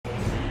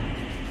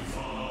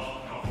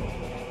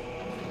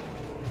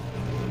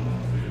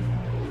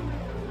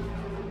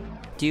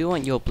Do you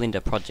want your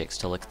Blender projects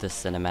to look this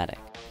cinematic?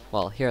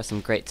 Well, here are some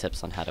great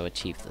tips on how to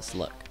achieve this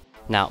look.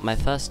 Now, my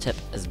first tip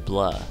is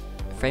blur.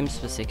 Frames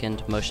per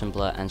second, motion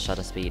blur, and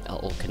shutter speed are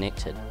all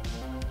connected.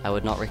 I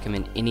would not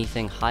recommend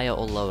anything higher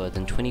or lower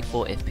than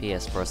 24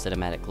 FPS for a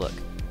cinematic look.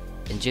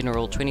 In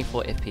general,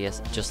 24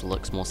 FPS just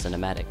looks more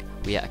cinematic.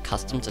 We are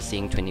accustomed to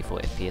seeing 24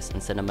 FPS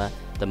in cinema.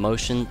 The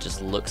motion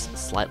just looks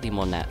slightly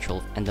more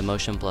natural, and the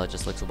motion blur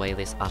just looks way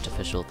less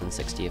artificial than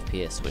 60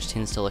 FPS, which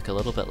tends to look a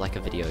little bit like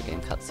a video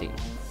game cutscene.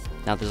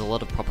 Now, there's a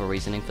lot of proper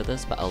reasoning for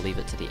this, but I'll leave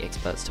it to the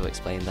experts to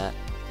explain that.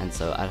 And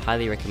so I'd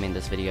highly recommend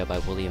this video by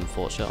William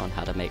Forcher on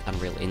how to make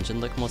Unreal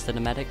Engine look more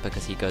cinematic,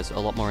 because he goes a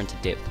lot more into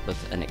depth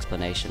with an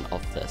explanation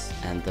of this,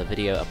 and the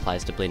video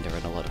applies to Blender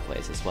in a lot of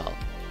ways as well.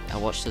 I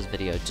watched this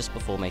video just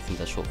before making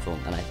the short film,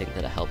 and I think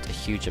that it helped a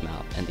huge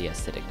amount in the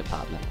aesthetic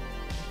department.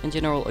 In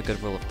general, a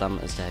good rule of thumb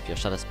is to have your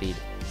shutter speed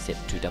set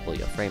to double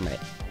your frame rate.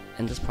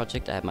 In this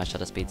project, I have my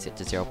shutter speed set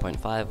to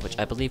 0.5, which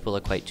I believe will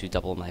equate to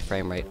double my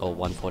frame rate, or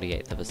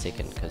 1/48th of a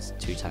second, because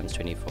 2 times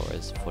 24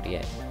 is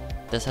 48.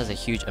 This has a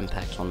huge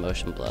impact on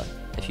motion blur.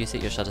 If you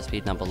set your shutter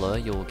speed number lower,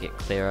 you will get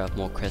clearer,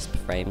 more crisp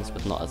frames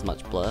with not as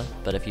much blur,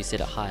 but if you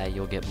set it higher,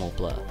 you'll get more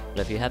blur.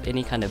 But if you have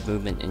any kind of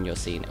movement in your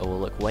scene, it will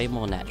look way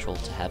more natural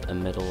to have a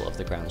middle of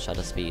the ground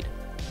shutter speed.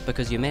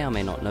 Because you may or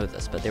may not know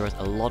this, but there is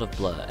a lot of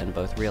blur in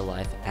both real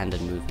life and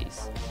in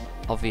movies.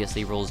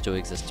 Obviously, rules do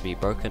exist to be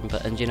broken,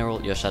 but in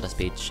general, your shutter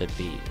speed should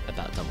be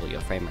about double your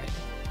frame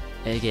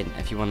rate. Again,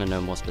 if you want to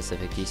know more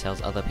specific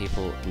details, other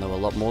people know a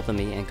lot more than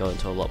me and go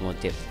into a lot more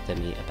depth than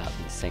me about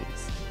these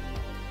things.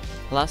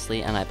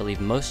 Lastly, and I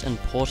believe most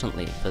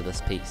importantly for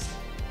this piece,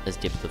 is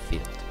depth of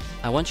field.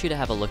 I want you to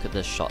have a look at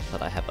this shot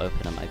that I have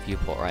open in my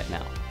viewport right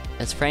now.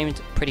 It's framed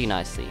pretty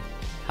nicely.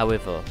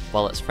 However,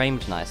 while it's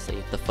framed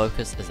nicely, the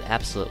focus is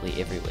absolutely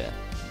everywhere.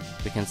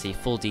 We can see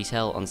full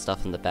detail on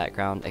stuff in the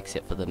background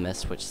except for the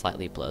mist, which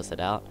slightly blurs it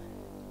out.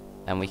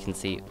 And we can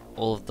see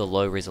all of the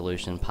low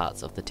resolution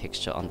parts of the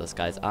texture on this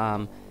guy's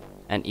arm,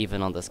 and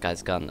even on this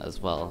guy's gun as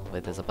well,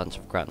 where there's a bunch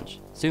of grunge.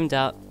 Zoomed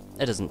out,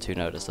 it isn't too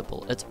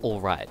noticeable, it's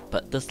alright,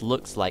 but this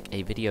looks like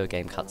a video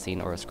game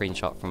cutscene or a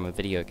screenshot from a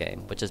video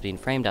game, which has been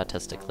framed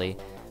artistically,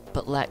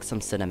 but lacks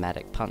some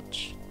cinematic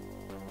punch.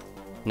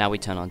 Now we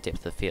turn on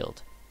depth of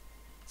field.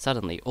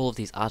 Suddenly, all of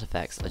these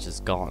artifacts are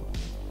just gone.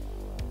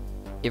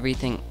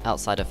 Everything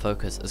outside of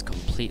focus is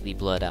completely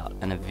blurred out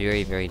in a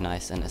very, very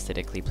nice and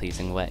aesthetically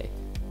pleasing way.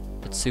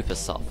 It's super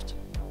soft.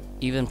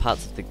 Even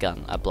parts of the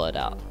gun are blurred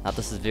out. Now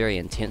this is very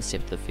intense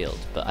depth of field,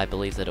 but I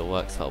believe that it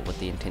works well with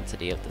the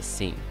intensity of this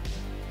scene.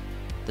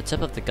 The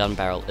tip of the gun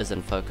barrel is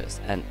in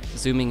focus, and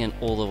zooming in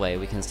all the way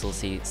we can still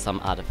see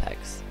some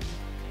artifacts.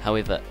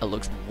 However, it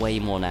looks way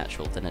more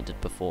natural than it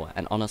did before,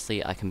 and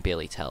honestly I can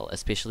barely tell,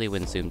 especially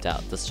when zoomed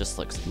out. This just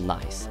looks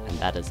nice, and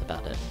that is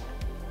about it.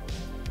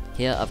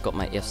 Here I've got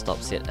my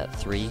f-stop set at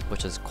 3,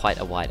 which is quite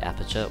a wide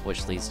aperture,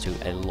 which leads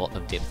to a lot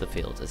of depth of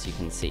field, as you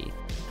can see.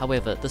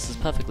 However, this is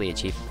perfectly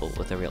achievable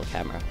with a real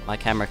camera. My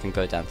camera can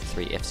go down to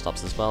 3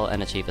 f-stops as well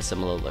and achieve a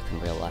similar look in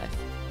real life.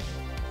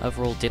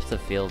 Overall, depth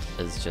of field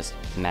is just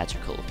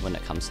magical when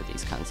it comes to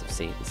these kinds of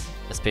scenes,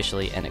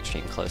 especially in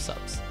extreme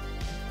close-ups.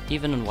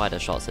 Even in wider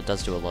shots, it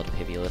does do a lot of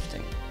heavy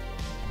lifting.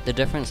 The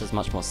difference is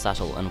much more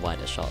subtle in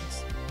wider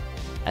shots.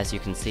 As you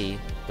can see,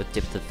 with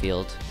depth of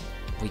field,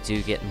 we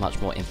do get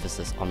much more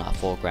emphasis on our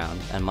foreground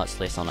and much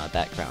less on our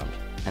background,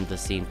 and the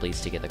scene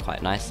bleeds together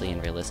quite nicely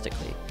and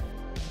realistically.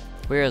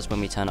 Whereas when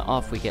we turn it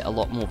off, we get a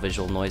lot more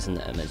visual noise in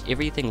the image.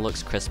 Everything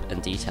looks crisp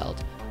and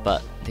detailed,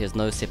 but there's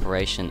no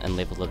separation in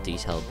level of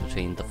detail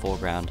between the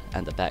foreground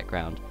and the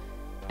background,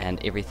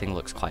 and everything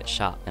looks quite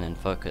sharp and in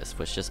focus,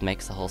 which just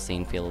makes the whole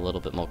scene feel a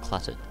little bit more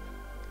cluttered.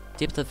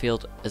 Depth of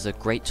field is a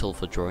great tool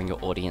for drawing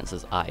your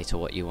audience's eye to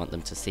what you want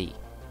them to see.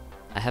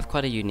 I have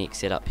quite a unique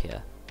setup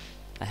here.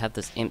 I have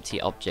this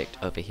empty object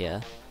over here,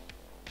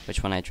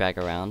 which when I drag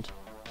around,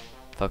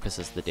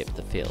 focuses the depth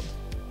of field.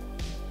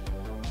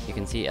 You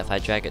can see if I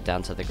drag it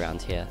down to the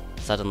ground here,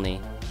 suddenly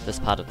this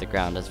part of the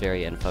ground is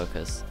very in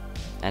focus,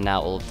 and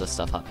now all of the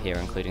stuff up here,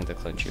 including the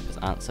clone troopers,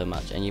 aren't so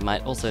much, and you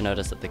might also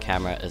notice that the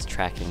camera is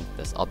tracking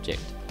this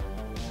object.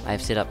 I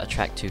have set up a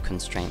track to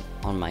constraint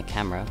on my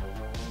camera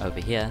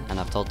over here, and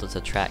I've told it to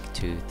track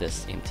to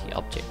this empty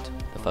object,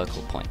 the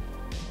focal point.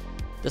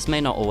 This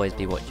may not always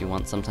be what you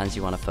want. Sometimes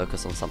you want to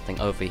focus on something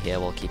over here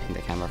while keeping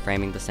the camera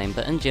framing the same,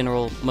 but in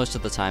general, most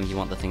of the time you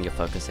want the thing you're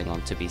focusing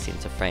on to be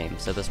center frame,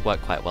 so this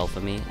worked quite well for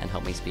me and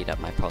helped me speed up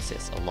my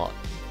process a lot.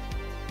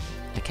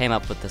 I came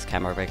up with this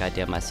camera rig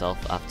idea myself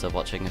after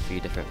watching a few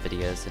different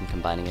videos and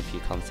combining a few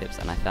concepts,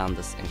 and I found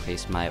this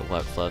increased my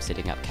workflow of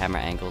setting up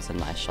camera angles and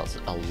nice shots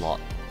a lot.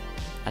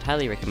 I'd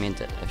highly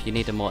recommend it. If you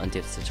need a more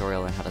in-depth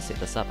tutorial on how to set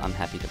this up, I'm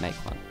happy to make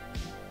one.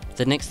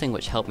 The next thing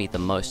which helped me the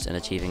most in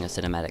achieving a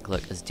cinematic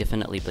look is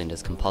definitely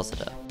Blender's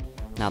compositor.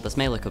 Now this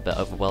may look a bit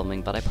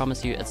overwhelming, but I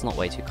promise you it's not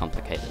way too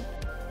complicated.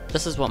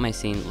 This is what my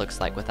scene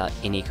looks like without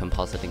any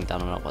compositing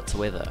done on it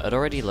whatsoever. It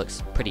already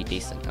looks pretty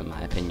decent in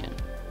my opinion.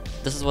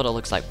 This is what it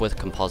looks like with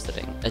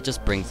compositing. It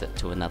just brings it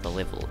to another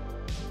level.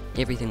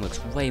 Everything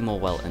looks way more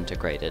well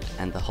integrated,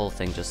 and the whole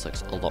thing just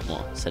looks a lot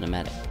more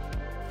cinematic.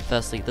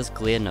 Firstly, this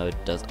glare node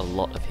does a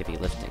lot of heavy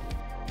lifting.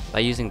 By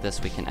using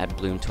this we can add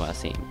bloom to our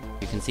scene.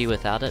 You can see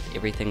without it,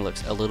 everything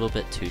looks a little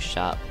bit too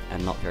sharp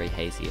and not very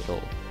hazy at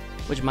all,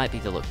 which might be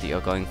the look that you're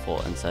going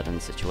for in certain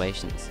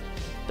situations.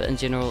 But in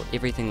general,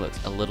 everything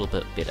looks a little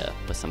bit better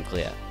with some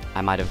glare. I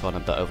might have gone a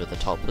bit over the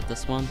top with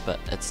this one, but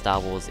it's Star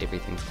Wars,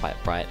 everything's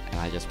quite bright, and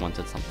I just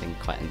wanted something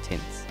quite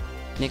intense.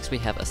 Next we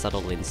have a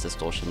subtle lens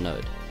distortion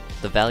node.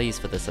 The values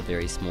for this are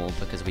very small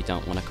because we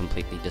don't want to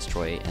completely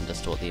destroy and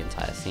distort the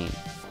entire scene.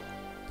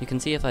 You can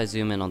see if I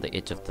zoom in on the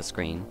edge of the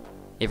screen,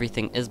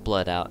 everything is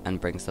blurred out and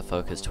brings the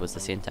focus towards the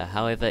center.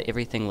 However,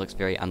 everything looks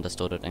very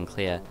undistorted and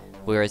clear,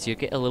 whereas you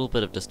get a little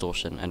bit of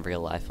distortion in real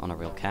life on a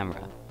real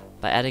camera.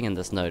 By adding in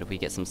this node, we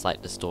get some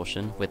slight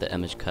distortion where the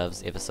image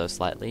curves ever so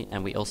slightly,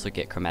 and we also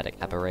get chromatic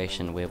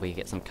aberration where we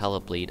get some color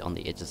bleed on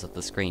the edges of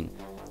the screen,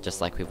 just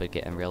like we would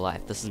get in real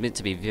life. This is meant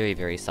to be very,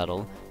 very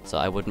subtle, so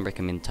I wouldn't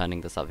recommend turning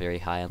this up very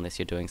high unless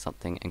you're doing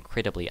something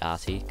incredibly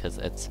arty, because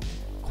it's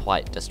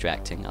quite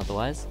distracting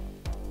otherwise.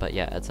 But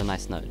yeah, it's a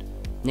nice node.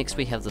 Next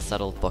we have the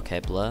subtle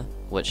bokeh blur,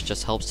 which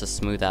just helps to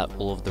smooth out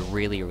all of the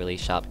really, really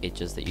sharp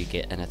edges that you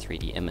get in a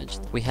 3D image.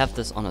 We have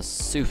this on a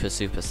super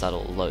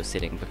subtle low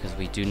setting because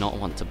we do not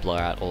want to blur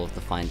out all of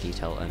the fine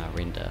detail in our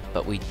render,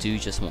 but we do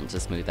just want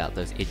to smooth out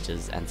those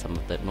edges and some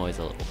of that noise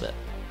a little bit.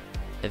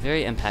 A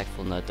very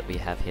impactful node that we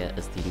have here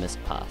is the mist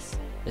pass.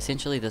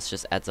 Essentially this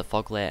just adds a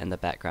fog layer in the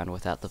background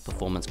without the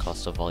performance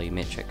cost of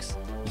volumetrics.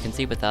 You can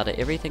see without it,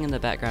 everything in the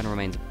background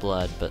remains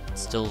blurred but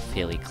still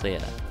fairly clear,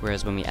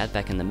 whereas when we add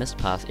back in the mist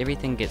pass,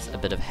 everything gets a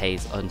bit of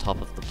haze on top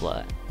of the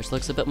blur, which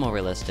looks a bit more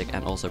realistic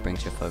and also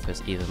brings your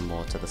focus even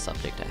more to the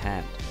subject at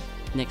hand.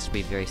 Next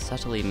we very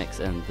subtly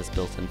mix in this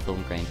built-in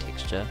film grain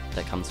texture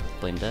that comes with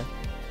Blender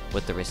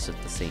with the rest of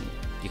the scene.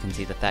 You can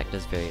see the factor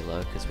is very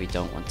low because we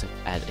don't want to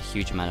add a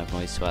huge amount of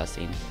noise to our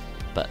scene,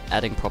 but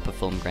adding proper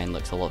film grain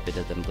looks a lot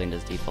better than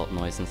Blender's default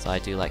noise, and so I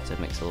do like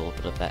to mix a little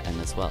bit of that in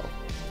as well.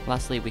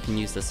 Lastly, we can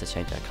use this to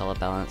change our color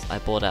balance. I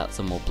brought out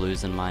some more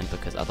blues in mine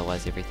because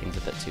otherwise everything's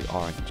a bit too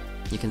orange.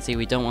 You can see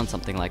we don't want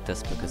something like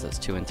this because it's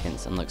too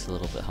intense and looks a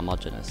little bit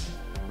homogeneous,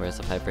 whereas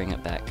if I bring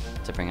it back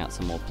to bring out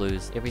some more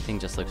blues, everything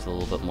just looks a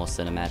little bit more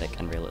cinematic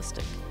and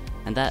realistic.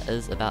 And that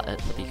is about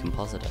it for the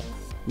compositor.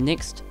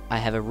 Next, I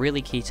have a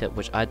really key tip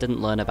which I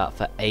didn't learn about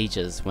for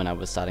ages when I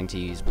was starting to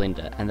use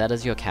Blender, and that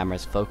is your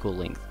camera's focal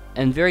length.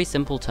 In very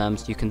simple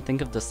terms, you can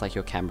think of this like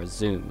your camera's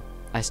zoom.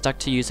 I stuck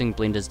to using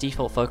Blender's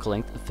default focal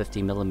length of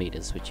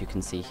 50mm, which you can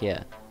see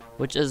here,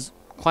 which is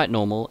quite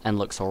normal and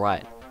looks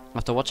alright.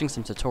 After watching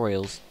some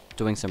tutorials,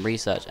 doing some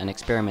research and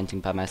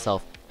experimenting by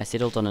myself, I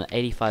settled on an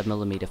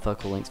 85mm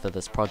focal length for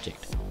this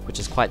project, which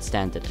is quite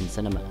standard in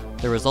cinema.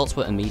 The results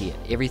were immediate,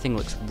 everything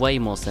looks way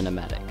more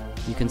cinematic.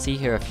 You can see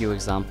here a few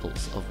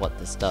examples of what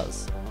this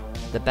does.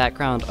 The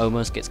background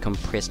almost gets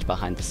compressed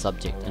behind the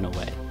subject in a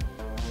way.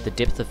 The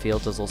depth of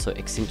field is also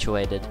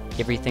accentuated,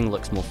 everything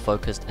looks more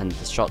focused and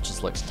the shot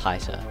just looks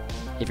tighter.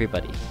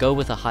 Everybody, go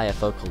with a higher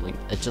focal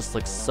length, it just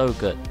looks so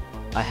good.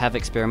 I have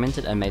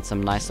experimented and made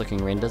some nice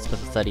looking renders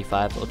with a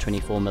 35 or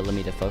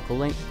 24mm focal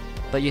length,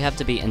 but you have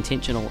to be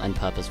intentional and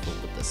purposeful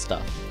with this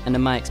stuff. And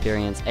in my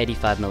experience,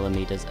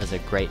 85mm is a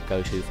great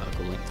go-to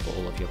focal length for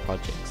all of your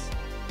projects.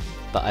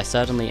 But I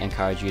certainly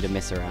encourage you to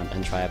mess around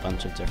and try a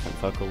bunch of different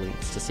focal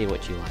lengths to see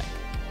what you like.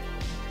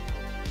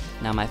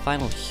 Now my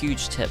final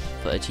huge tip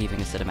for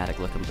achieving a cinematic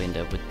look in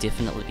Blender would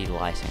definitely be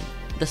lighting.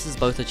 This is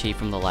both achieved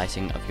from the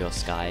lighting of your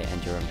sky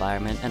and your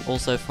environment, and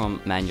also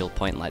from manual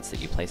point lights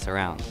that you place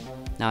around.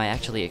 Now I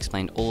actually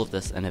explained all of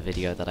this in a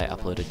video that I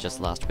uploaded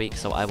just last week,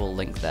 so I will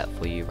link that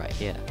for you right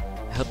here.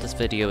 I hope this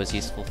video is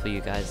useful for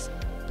you guys.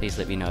 Please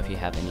let me know if you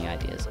have any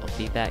ideas or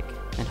feedback,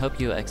 and hope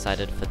you are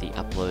excited for the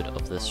upload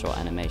of this short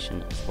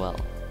animation as well.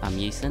 I'm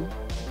Yisun,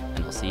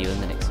 and I'll see you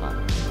in the next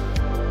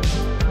one.